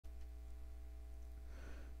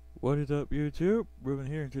What is up, YouTube? Ruben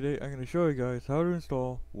here, and today I'm going to show you guys how to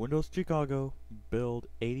install Windows Chicago Build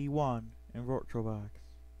 81 in VirtualBox.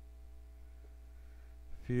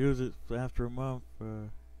 If you use it after a month,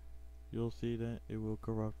 you'll see that it will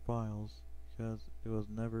corrupt files because it was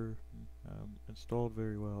never installed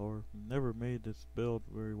very well, or never made this build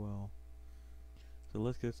very well. So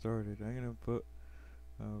let's get started. I'm going to put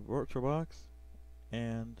VirtualBox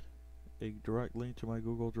and a direct link to my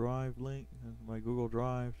Google Drive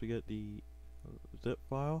to get the zip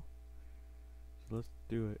file. So let's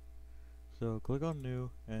do it. So click on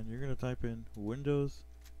new, and you're going to type in Windows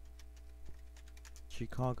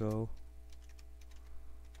Chicago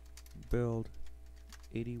Build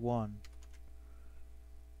 81.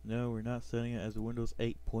 No, we're not setting it as Windows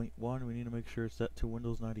 8.1. We need to make sure it's set to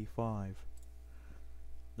Windows 95.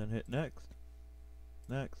 Then hit next,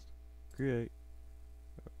 create,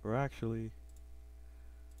 or actually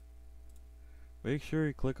make sure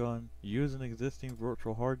you click on use an existing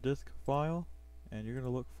virtual hard disk file, and you're going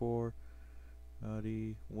to look for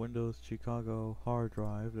the Windows Chicago hard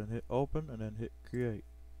drive, then hit open and then hit create.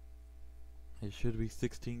 It should be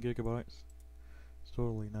 16 gigabytes. It's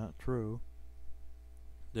totally not true.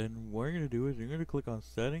 Then what you're going to do is you're going to click on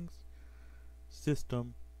settings,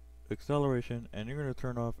 system, acceleration, and you're going to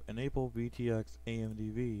turn off enable VTX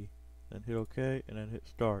AMDV. Then hit OK and then hit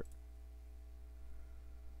start.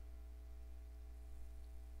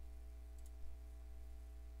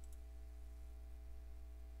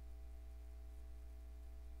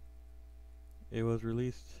 It was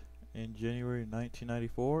released in January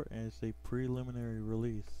 1994 and it's a preliminary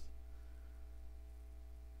release.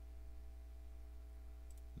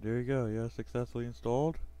 There you go, you have successfully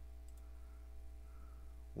installed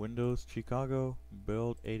Windows Chicago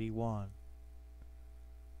Build 81.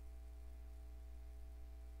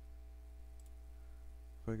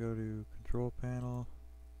 If I go to control panel,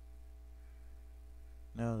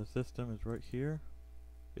 now the system is right here.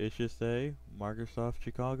 It should say Microsoft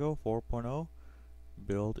Chicago 4.0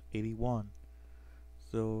 Build 81.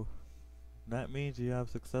 So that means you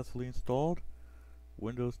have successfully installed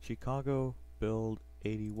Windows Chicago Build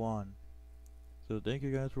 81. So thank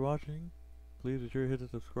you guys for watching. Please be sure to hit the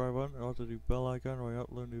subscribe button and also the bell icon when I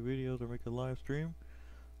upload new videos or make a live stream.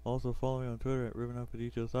 Also follow me on Twitter at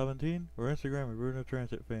RubenUpAdicho17 or Instagram at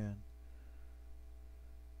RubenTransitFan.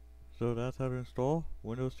 So that's how to install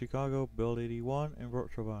Windows Chicago Build 81 in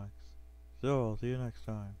VirtualBox. So I'll see you next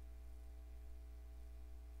time.